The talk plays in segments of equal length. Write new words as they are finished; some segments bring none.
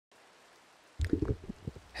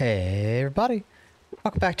Hey everybody,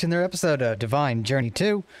 welcome back to another episode of Divine Journey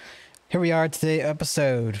 2. Here we are today,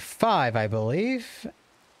 episode 5, I believe.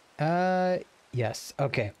 Yes,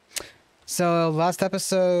 okay. So last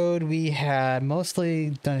episode we had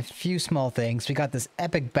mostly done a few small things. We got this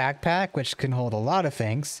epic backpack, which can hold a lot of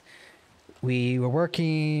things. We were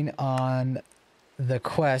working on the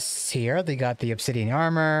quests here. They got the obsidian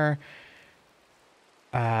armor,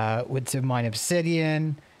 with some mine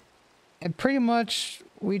obsidian, and pretty much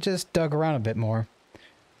we just dug around a bit more.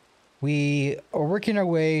 We are working our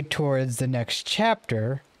way towards the next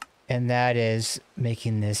chapter, and that is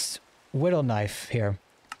making this whittle knife here.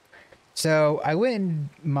 So I went and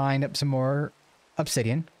mined up some more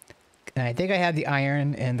obsidian, and I think I have the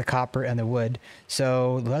iron and the copper and the wood.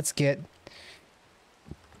 So let's get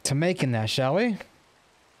to making that, shall we?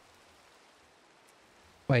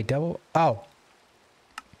 Wait, double? Oh.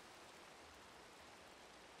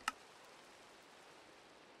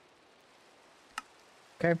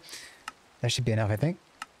 Okay. That should be enough, I think.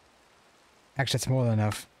 Actually, that's more than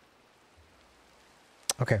enough.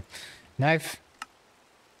 Okay. Knife.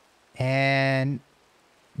 And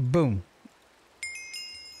boom.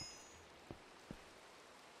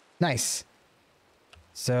 Nice.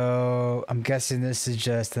 So I'm guessing this is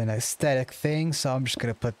just an aesthetic thing, so I'm just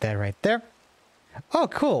going to put that right there. Oh,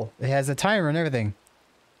 cool. It has a timer and everything.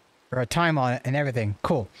 Or a time on it and everything.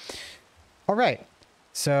 Cool. All right.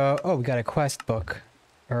 So, oh, we got a quest book.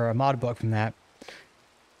 Or a mod book from that.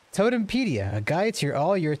 Totempedia, a guide to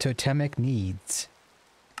all your totemic needs.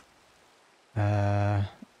 Oh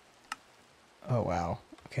wow.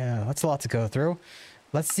 Okay, that's a lot to go through.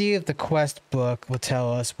 Let's see if the quest book will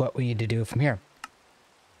tell us what we need to do from here.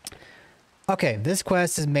 Okay, this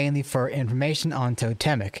quest is mainly for information on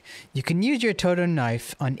Totemic. You can use your totem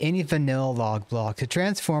knife on any vanilla log block to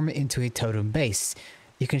transform it into a totem base.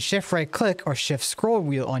 You can shift right click or shift scroll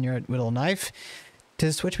wheel on your whittle knife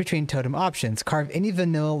to switch between totem options. Carve any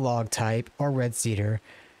vanilla log type or red cedar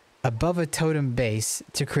above a totem base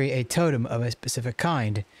to create a totem of a specific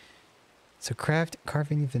kind. So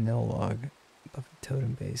carve any vanilla log above a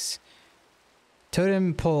totem base.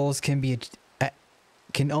 Totem poles can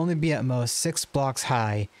only be at most 6 blocks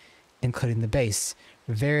high, including the base.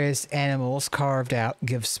 Various animals carved out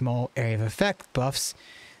give small area of effect buffs.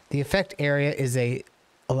 The effect area is a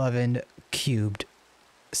 11 cubed,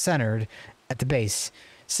 centered at the base,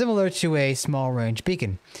 similar to a small range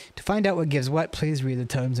beacon. To find out what gives what, please read the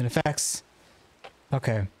totems and effects.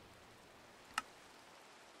 Okay.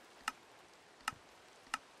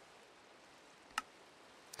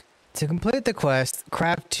 To complete the quest,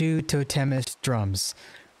 craft 2 Totemist Drums.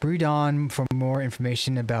 Read on for more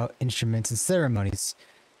information about instruments and ceremonies.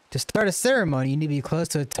 To start a ceremony, you need to be close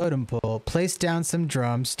to a totem pole. Place down some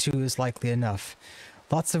drums, 2 is likely enough.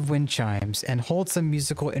 Lots of wind chimes, and hold some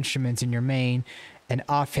musical instruments in your main and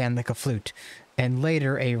offhand like a flute, and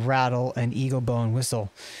later a rattle and eagle bone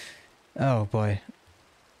whistle. Oh boy.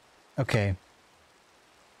 Okay.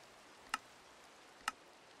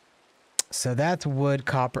 So that's wood,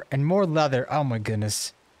 copper, and more leather. Oh my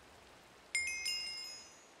goodness.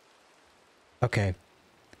 Okay.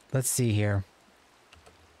 Let's see here.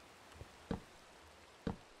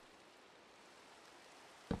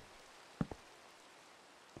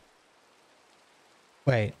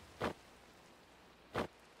 Wait.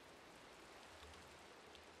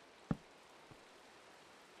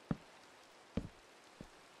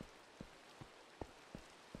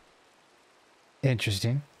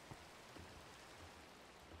 Interesting.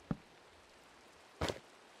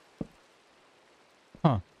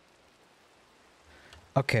 Huh.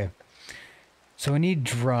 Okay. So we need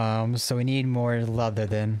drums, so we need more leather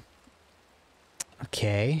then.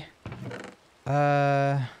 Okay.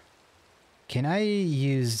 Can I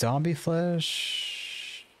use zombie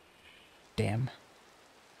flesh? Damn.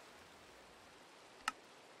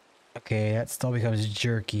 Okay, that still becomes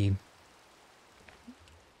jerky.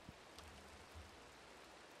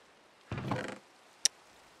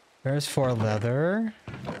 There's 4 leather.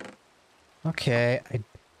 Okay, I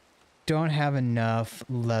don't have enough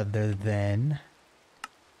leather then.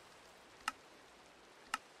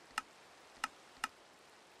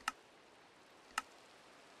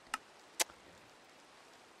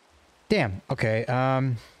 Damn, okay,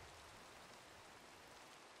 I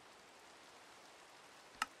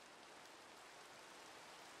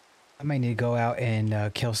might need to go out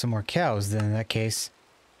and kill some more cows then in that case.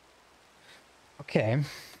 Okay.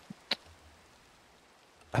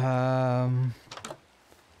 Gonna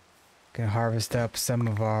harvest up some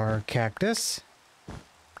of our cactus.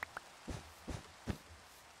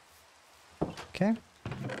 Okay.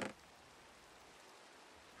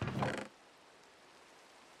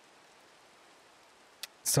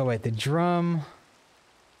 So wait, the drum.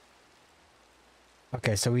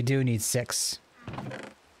 Okay, so we do need 6.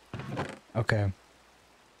 Okay.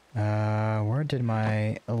 Where did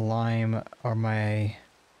my lime or my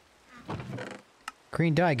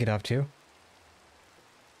green dye get off to?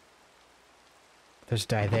 There's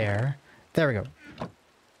dye there. There we go.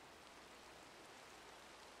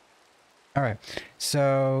 Alright,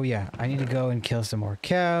 so yeah, I need to go and kill some more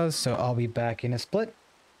cows, so I'll be back in a split.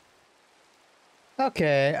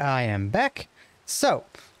 Okay, I am back. So,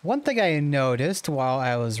 one thing I noticed while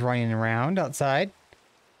I was running around outside,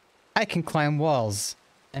 I can climb walls.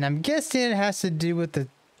 And I'm guessing it has to do with the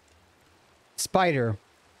spider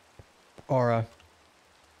aura.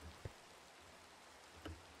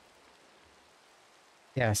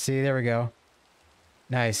 Yeah, see, there we go.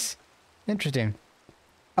 Nice. Interesting.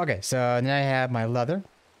 Okay, so then I have my leather.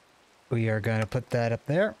 We are going to put that up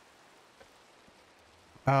there.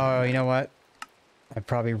 Oh, you know what? I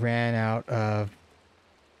probably ran out of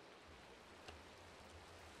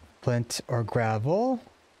flint or gravel.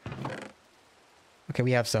 Okay,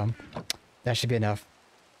 we have some. That should be enough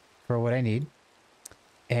for what I need.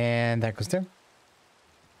 And that goes there.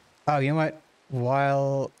 Oh, you know what?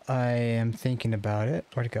 While I am thinking about it,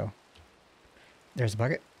 where'd it go? There's a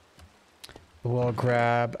bucket. We'll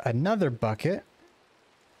grab another bucket.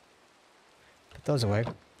 Put those away.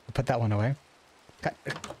 Put that one away.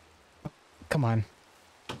 Come on.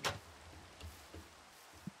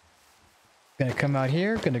 Gonna come out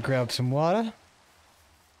here. Gonna grab some water.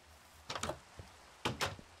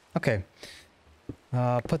 Okay.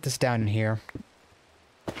 Put this down in here.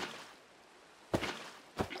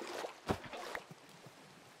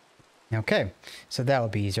 Okay. So that will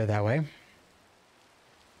be easier that way.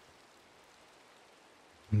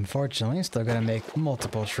 Unfortunately, still gonna make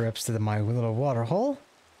multiple trips to my little water hole.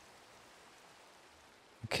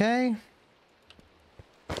 Okay.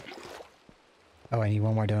 Oh, I need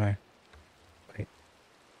one more, don't I? Wait.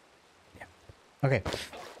 Yeah. Okay.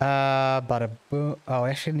 Bada boom. Oh, I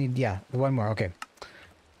actually need, yeah, one more. Okay.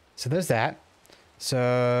 So there's that.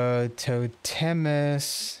 So,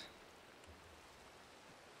 Totemist.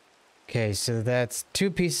 Okay, so that's 2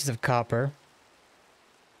 pieces of copper.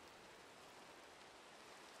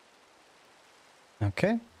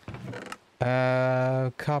 Okay.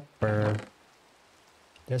 Copper.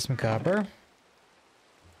 There's some copper.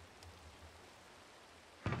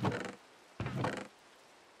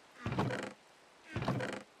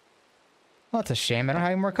 Well, it's a shame I don't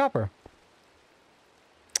have any more copper.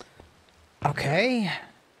 Okay. I'm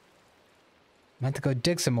gonna have to go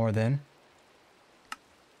dig some more then.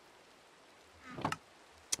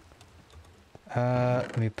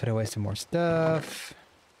 Let me put away some more stuff.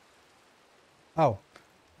 Oh,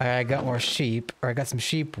 I got more sheep, or I got some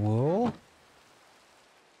sheep wool.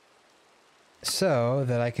 So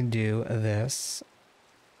that I can do this.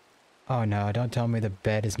 Oh no, don't tell me the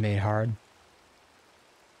bed is made hard.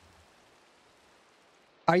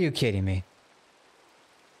 Are you kidding me?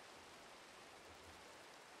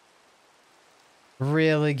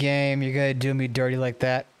 Really, game? You're gonna do me dirty like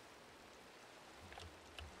that?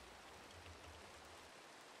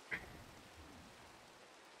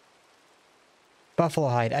 Buffalo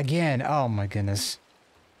hide again. Oh my goodness.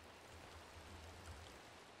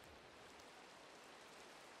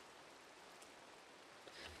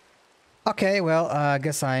 Okay, well, I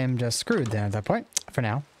guess I am just screwed then at that point, for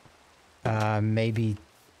now. Maybe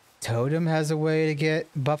Totem has a way to get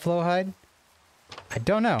buffalo hide? I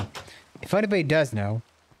don't know. If anybody does know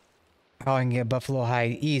how I can get buffalo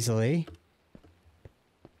hide easily,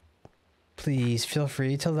 please feel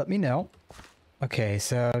free to let me know. Okay,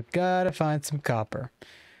 so gotta find some copper.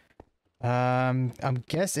 I'm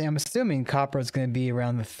assuming copper is going to be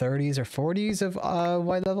around the 30s or 40s of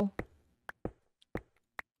white level.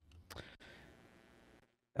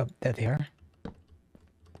 Oh, there they are.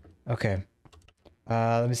 Okay.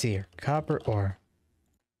 Let me see here. Copper ore.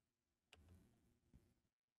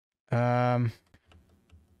 Oh.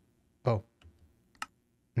 No,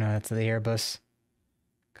 that's the airbus.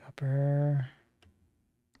 Copper.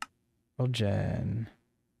 Well, gen.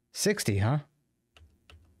 60, huh?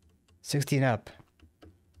 60 and up.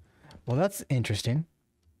 Well, that's interesting.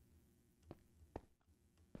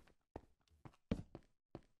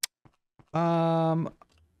 I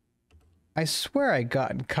swear I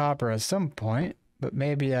got copper at some point, but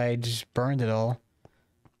maybe I just burned it all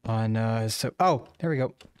on, oh, there we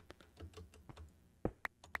go.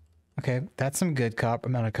 Okay, that's some good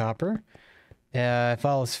amount of copper. If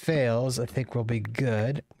all else fails, I think we'll be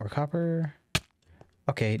good. More copper.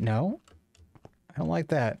 Okay, no. I don't like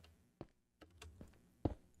that.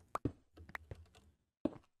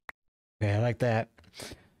 Okay, I like that.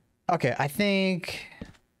 Okay, I think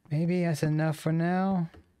maybe that's enough for now.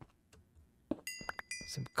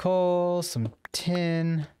 Some coal, some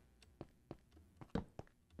tin.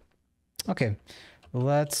 Okay,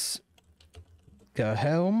 let's go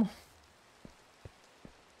home.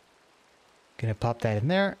 Gonna pop that in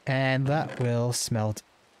there, and that will smelt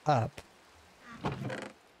up.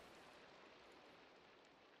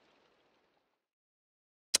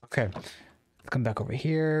 Okay, let's come back over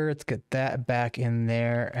here. Let's get that back in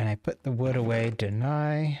there, and I put the wood away, didn't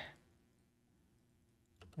I?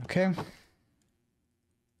 Okay.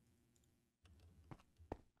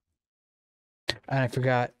 And I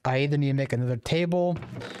forgot, I either need to make another table.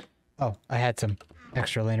 Oh, I had some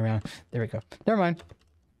extra laying around. There we go. Never mind.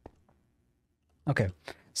 Okay,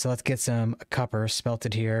 so let's get some copper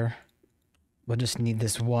smelted here. We'll just need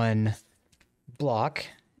this one block,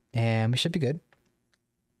 and we should be good.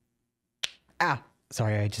 Ah!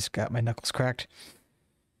 Sorry, I just got my knuckles cracked.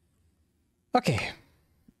 Okay.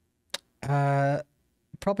 I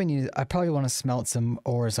probably want to smelt some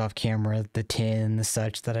ores off camera, the tin, the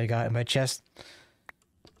such that I got in my chest.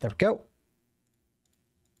 There we go.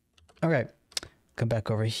 Okay. Come back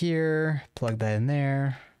over here, plug that in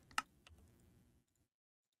there.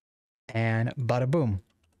 And bada boom.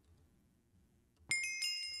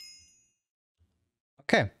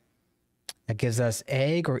 Okay. That gives us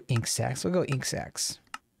egg or ink sacs. We'll go ink sacs.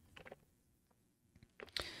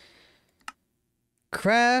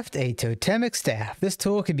 Craft a Totemic Staff. This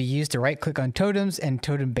tool can be used to right-click on totems and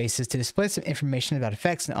totem bases to display some information about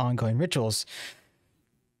effects and ongoing rituals.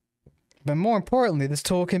 But more importantly, this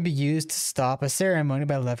tool can be used to stop a ceremony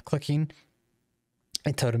by left-clicking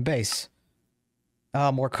a totem base.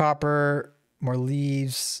 More copper, more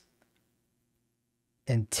leaves,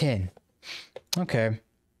 and tin. Okay.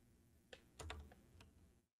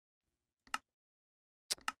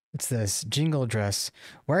 What's this? Jingle Dress.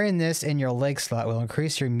 Wearing this in your leg slot will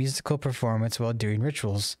increase your musical performance while doing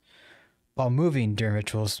rituals. While moving during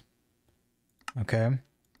rituals. Okay.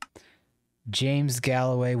 James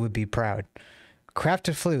Galloway would be proud. Craft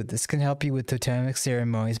a flute. This can help you with totemic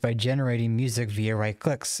ceremonies by generating music via right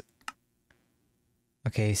clicks.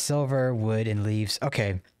 Okay, silver, wood, and leaves.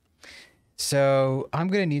 Okay. So, I'm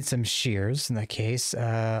going to need some shears in that case.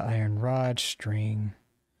 Iron rod, string,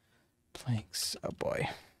 planks. Oh boy.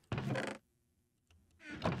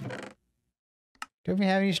 Do we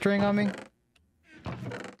have any string on me?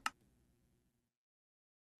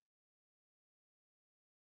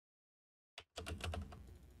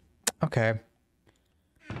 Okay.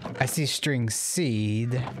 I see string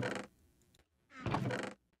seed.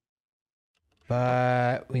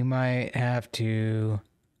 But we might have to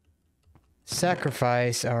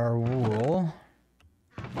sacrifice our wool.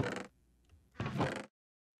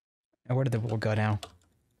 And where did the wool go now?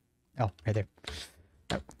 Oh, right there.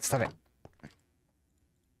 Oh, stop it.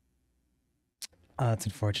 Oh, that's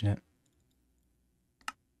unfortunate.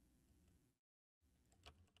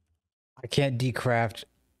 I can't decraft.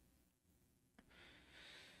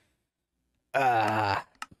 Dang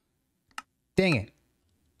it.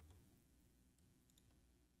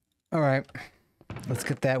 Alright. Let's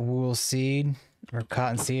get that wool seed. Or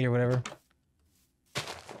cotton seed or whatever.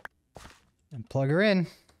 And plug her in.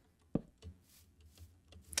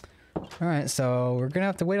 Alright, so we're gonna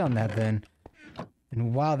have to wait on that then.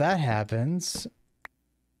 And while that happens...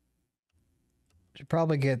 should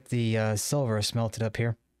probably get the silver smelted up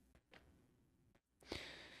here.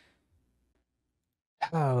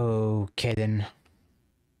 Okay then.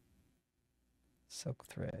 Silk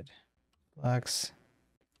thread. Flax.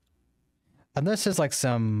 Unless there's like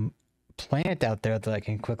some plant out there that I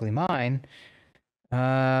can quickly mine.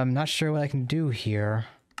 Not sure what I can do here.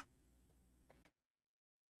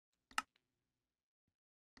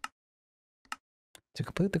 To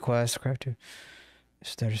complete the quest, craft to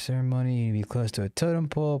start a ceremony, you need to be close to a totem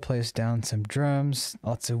pole, place down some drums,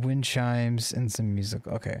 lots of wind chimes, and some music.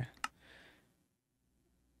 Okay.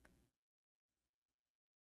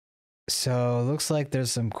 So, it looks like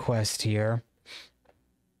there's some quest here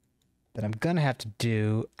that I'm gonna have to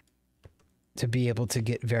do to be able to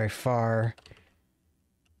get very far.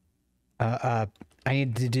 I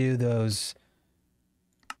need to do those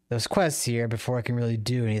quests here before I can really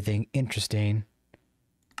do anything interesting.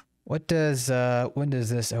 What does, when does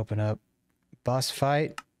this open up? Boss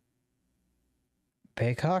fight?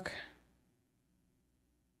 Baycock?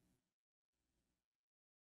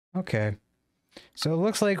 Okay. So it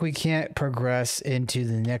looks like we can't progress into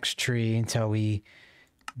the next tree until we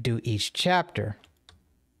do each chapter.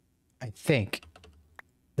 I think.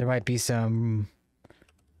 There might be some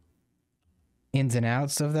ins and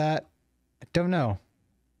outs of that. I don't know.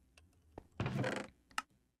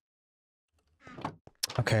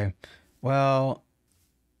 Okay. Well,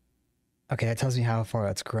 okay, that tells me how far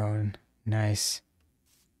that's grown. Nice.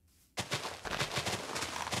 I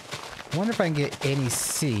wonder if I can get any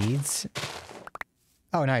seeds.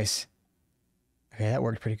 Oh, nice. Okay, that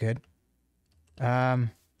worked pretty good. I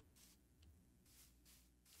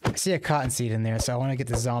see a cotton seed in there, so I want to get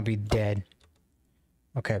the zombie dead.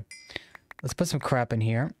 Okay. Let's put some crap in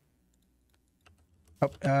here.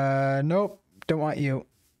 Oh, nope. Don't want you.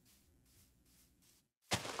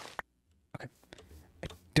 Okay. I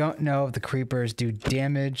don't know if the creepers do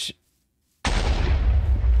damage.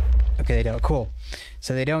 Okay, they don't. Cool.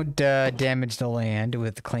 So they don't damage the land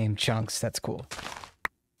with claim chunks. That's cool.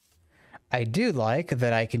 I do like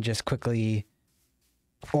that I can just quickly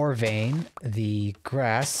ore vein the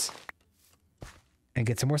grass and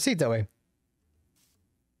get some more seeds that way.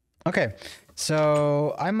 Okay,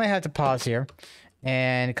 so I might have to pause here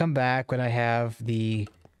and come back when I have the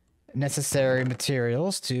necessary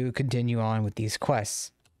materials to continue on with these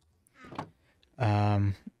quests.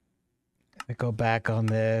 I go back on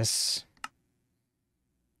this.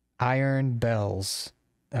 Iron bells.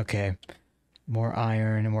 Okay. More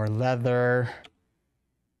iron and more leather.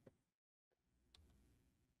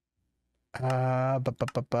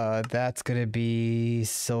 That's gonna be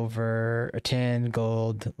silver, tin,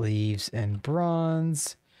 gold, leaves, and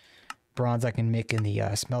bronze. Bronze I can make in the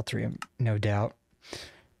smeltery, no doubt.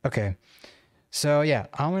 Okay. So yeah,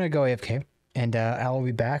 I'm gonna go AFK, and I will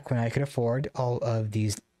be back when I can afford all of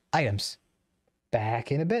these items.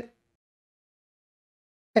 Back in a bit.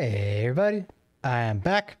 Hey everybody, I am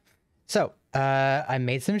back. So, I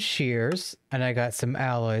made some shears, and I got some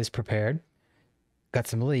alloys prepared. Got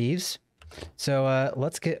some leaves. So,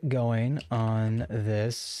 let's get going on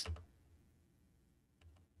this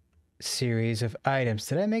series of items.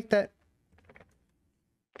 Did I make that?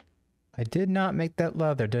 I did not make that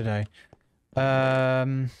leather, did I?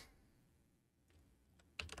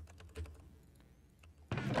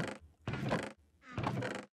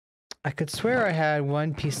 I could swear I had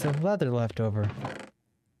one piece of leather left over.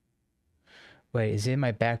 Wait, is it in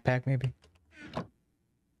my backpack maybe?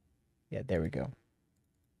 Yeah, there we go.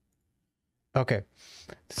 Okay,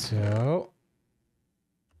 so...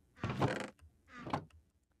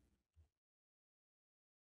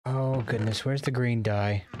 Oh goodness, where's the green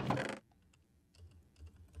dye?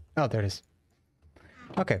 Oh, there it is.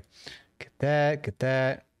 Okay, get that, get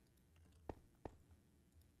that.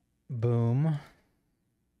 Boom.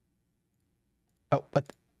 Oh, what?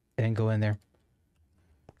 It didn't go in there.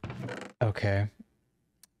 Okay.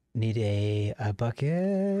 Need a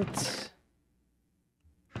bucket.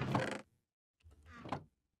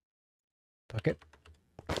 Bucket.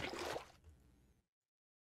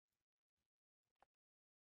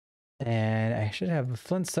 And I should have a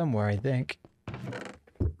flint somewhere, I think.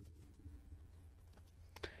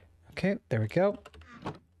 Okay, there we go.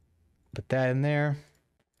 Put that in there.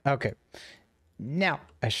 Okay. Now,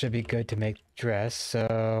 I should be good to make dress,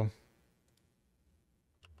 so...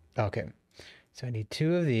 Okay. So I need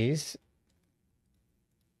 2 of these.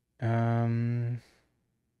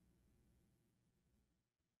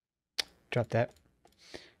 Drop that.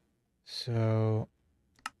 So...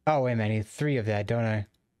 Oh, wait a minute. I need 3 of that, don't I?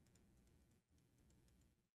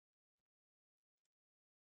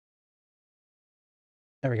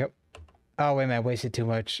 There we go. Oh, wait a minute. I wasted too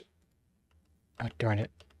much. Oh, darn it.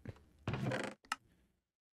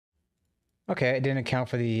 Okay, it didn't account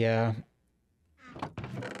for the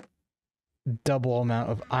double amount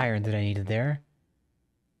of iron that I needed there.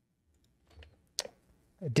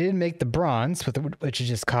 I did make the bronze, which is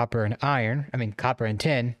just copper and iron. I mean, copper and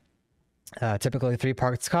tin. Typically 3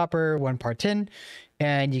 parts copper, 1 part tin,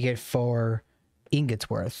 and you get 4 ingots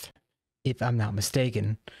worth, if I'm not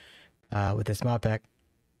mistaken, with this mod pack.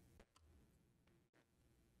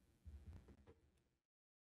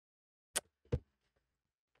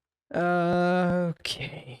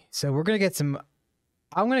 Okay, so we're gonna get some...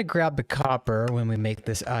 I'm gonna grab the copper when we make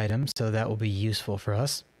this item, so that will be useful for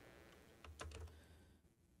us.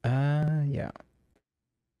 Yeah.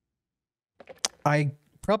 I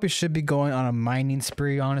probably should be going on a mining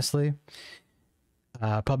spree, honestly.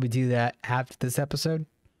 Probably do that after this episode,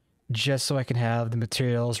 just so I can have the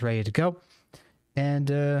materials ready to go. And,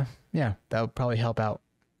 yeah, that would probably help out.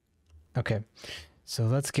 Okay, so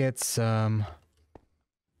let's get some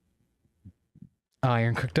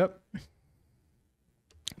iron cooked up.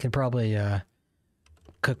 Can probably,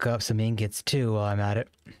 cook up some ingots, too, while I'm at it.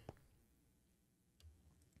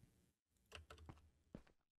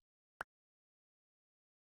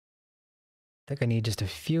 I think I need just a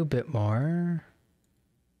few bit more.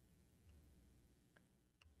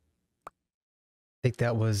 I think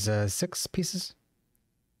that was 6 pieces.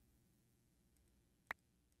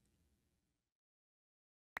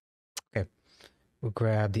 We'll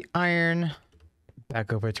grab the iron.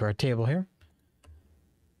 Back over to our table here.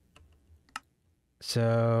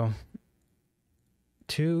 So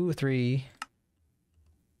 2, 3.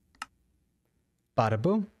 Bada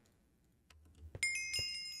boom.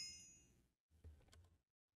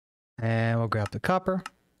 And we'll grab the copper.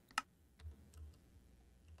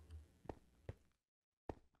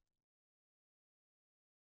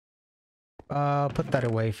 I'll put that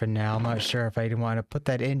away for now. I'm not sure if I want to put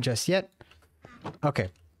that in just yet. Okay.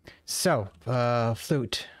 So,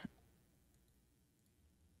 flute.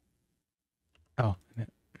 Oh.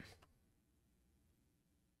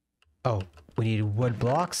 Oh, we need wood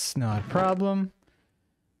blocks. Not a problem.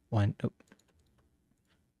 1,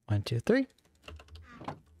 2, 3.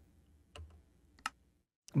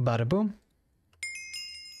 Bada boom.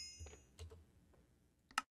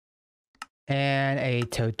 And a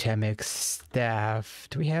Totemic Staff.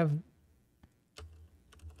 Do we have...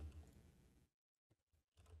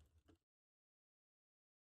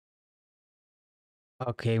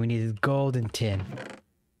 Okay, we need gold and tin.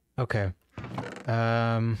 Okay. Do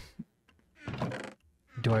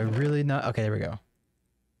I really not? Okay, there we go.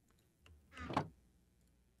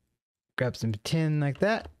 Grab some tin like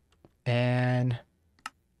that. And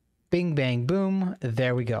bing, bang, boom.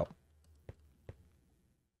 There we go.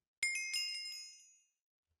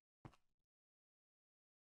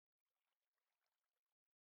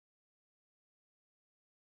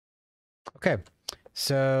 Okay,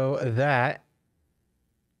 so that...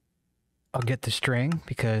 I'll get the string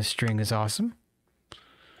because string is awesome.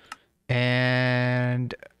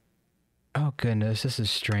 And... Oh goodness, this is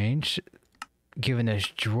strange. Giving us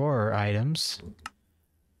drawer items.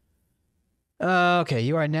 Okay,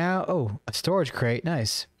 you are now... Oh, a storage crate.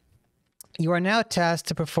 Nice. You are now tasked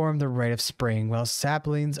to perform the Rite of Spring while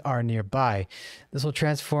saplings are nearby. This will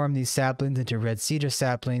transform these saplings into red cedar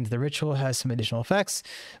saplings. The ritual has some additional effects.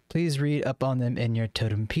 Please read up on them in your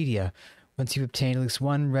Totempedia. Once you've obtained at least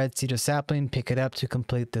one red cedar sapling, pick it up to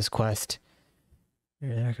complete this quest.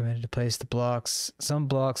 You're recommended to place the blocks, some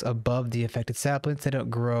blocks above the affected saplings. They don't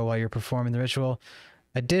grow while you're performing the ritual.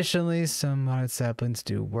 Additionally, some modded saplings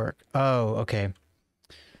do work. Oh, okay.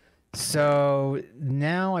 So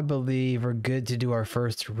now I believe we're good to do our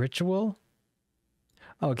first ritual.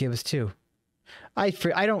 Oh, it gave us 2. I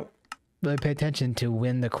don't really pay attention to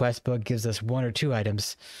when the quest book gives us 1 or 2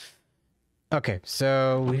 items. Okay,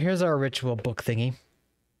 so here's our ritual book thingy.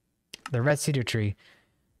 The red cedar tree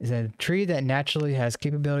is a tree that naturally has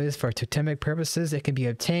capabilities for totemic purposes. It can be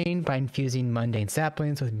obtained by infusing mundane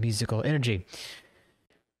saplings with musical energy.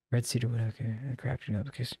 Red cedar wood, okay, crafting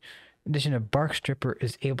application. In addition, a bark stripper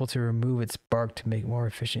is able to remove its bark to make more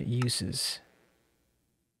efficient uses.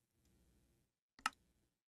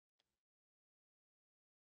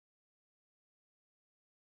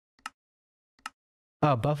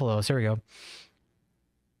 Oh, buffaloes. Here we go.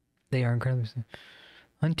 They are incredibly...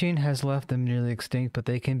 Hunting has left them nearly extinct, but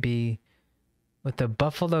they can be with the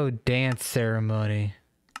buffalo dance ceremony.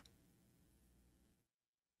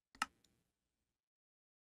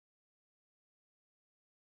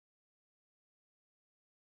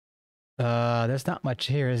 There's not much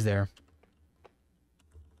here, is there?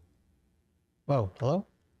 Whoa, hello?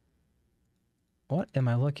 What am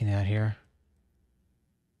I looking at here?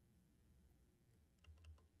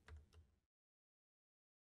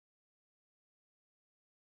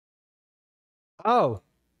 Oh!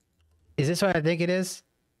 Is this what I think it is?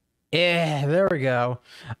 Yeah, there we go.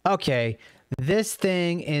 Okay, this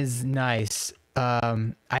thing is nice.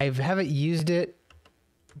 I haven't used it,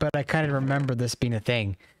 but I kind of remember this being a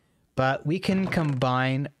thing. But we can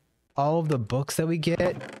combine all of the books that we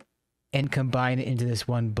get and combine it into this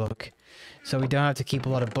one book. So we don't have to keep a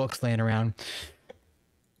lot of books laying around.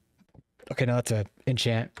 Okay, now that's a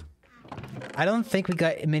enchant. I don't think we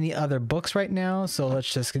got many other books right now, so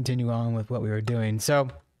let's just continue on with what we were doing. So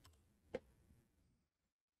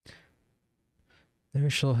the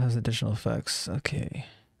ritual has additional effects. Okay.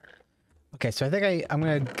 Okay, so I think I'm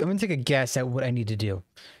gonna take a guess at what I need to do.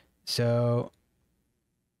 So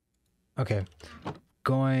okay.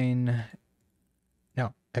 Going...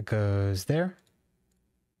 No, that goes there.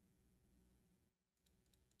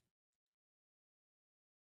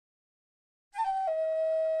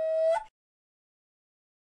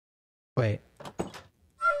 Wait.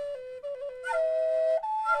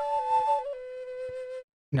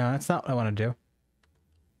 No, that's not what I want to do.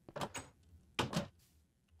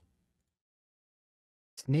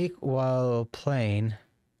 Sneak while playing.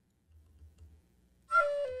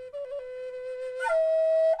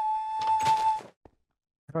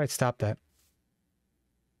 How do I stop that?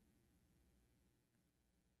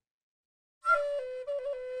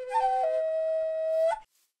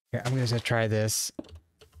 Here, I'm gonna try this.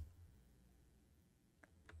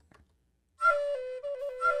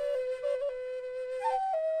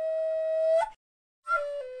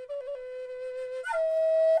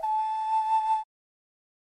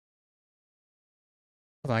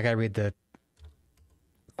 Hold on, I gotta read the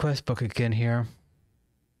quest book again here.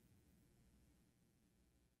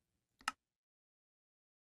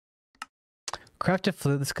 Craft a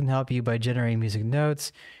flute. This can help you by generating music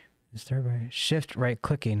notes. Start by shift right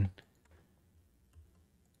clicking.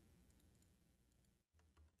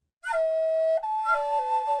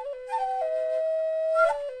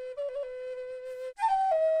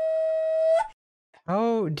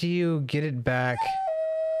 How do you get it back?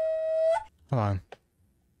 Hold on.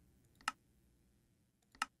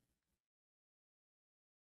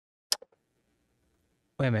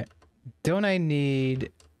 Wait a minute. Don't I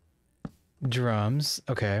need drums?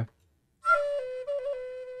 Okay.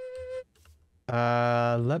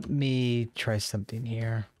 Let me try something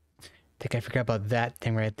here. I think I forgot about that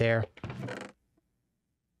thing right there.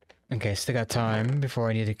 Okay, still got time before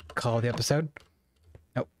I need to call the episode.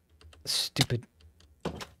 Nope. Stupid.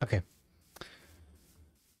 Okay.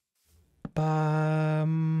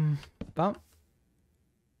 Bum.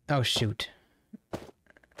 Oh, shoot.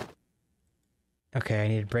 Okay, I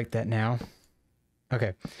need to break that now.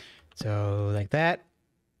 Okay. So, like that.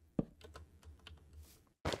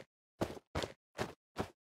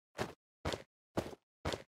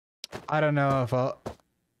 I don't know if I'll...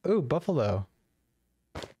 Ooh, buffalo.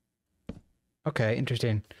 Okay,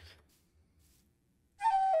 interesting.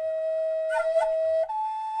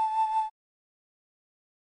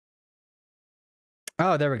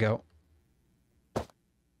 Oh, there we go.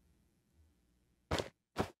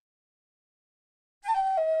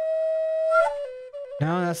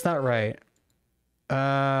 No, that's not right.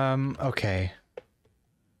 Okay.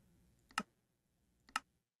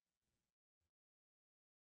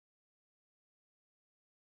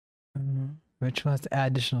 Which one has to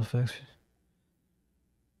add additional effects?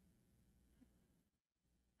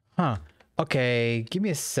 Huh. Okay, give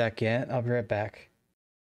me a second. I'll be right back.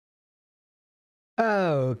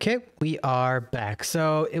 Okay, we are back.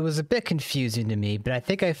 So it was a bit confusing to me, but I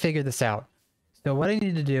think I figured this out. So what I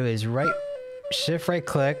need to do is shift right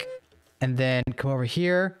click, and then come over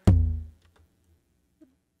here.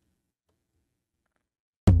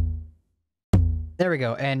 There we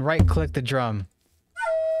go, and right click the drum.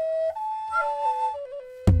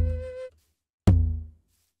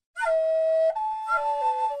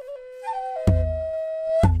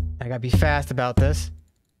 I gotta be fast about this.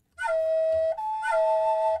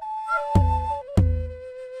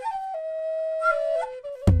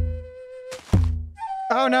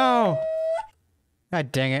 Oh no!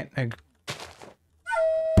 God dang it.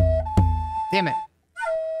 Damn it.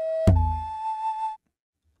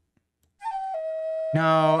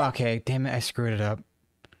 No, okay, damn it, I screwed it up.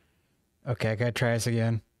 Okay, I gotta try this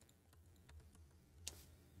again.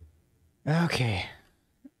 Okay.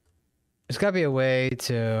 There's gotta be a way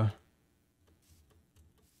to...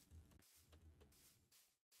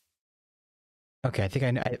 Okay, I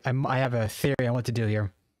think I have a theory on what to do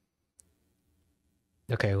here.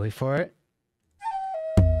 Okay, wait for it.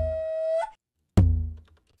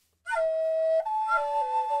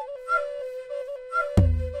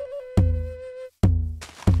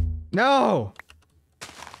 No!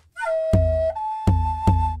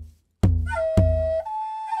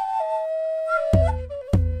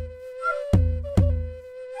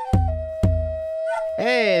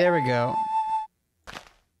 Hey, there we go.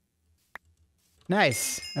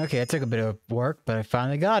 Nice. Okay, it took a bit of work, but I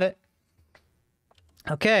finally got it.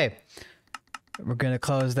 Okay. We're gonna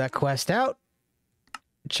close that quest out.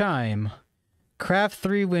 Chime. Craft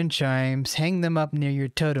 3 wind chimes, hang them up near your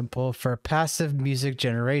totem pole for passive music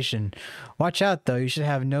generation. Watch out though, you should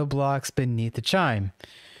have no blocks beneath the chime.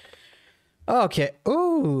 Okay,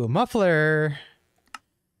 ooh, muffler.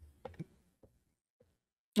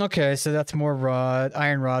 Okay, so that's more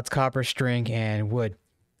iron rods, copper string, and wood.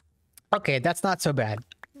 Okay, that's not so bad.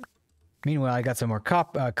 Meanwhile, I got some more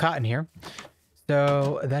cotton here.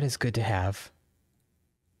 So that is good to have.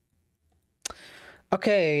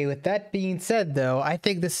 Okay, with that being said, though, I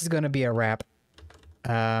think this is going to be a wrap.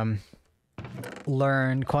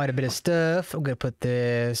 Learned quite a bit of stuff. I'm going to put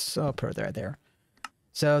this... I'll put it right there.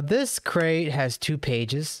 So this crate has 2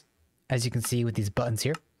 pages, as you can see with these buttons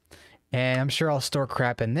here. And I'm sure I'll store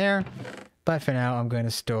crap in there. But for now, I'm going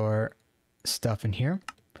to store stuff in here.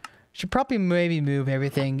 Should probably maybe move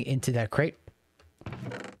everything into that crate.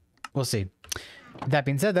 We'll see. That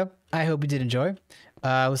being said, though, I hope you did enjoy.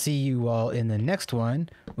 We'll see you all in the next one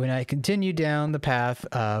when I continue down the path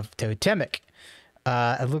of Totemic.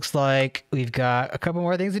 It looks like we've got a couple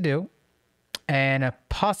more things to do and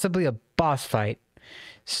possibly a boss fight.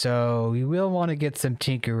 So we will want to get some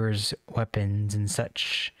tinkerer's weapons and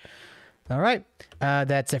such. All right,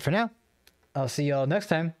 that's it for now. I'll see y'all next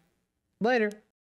time. Later.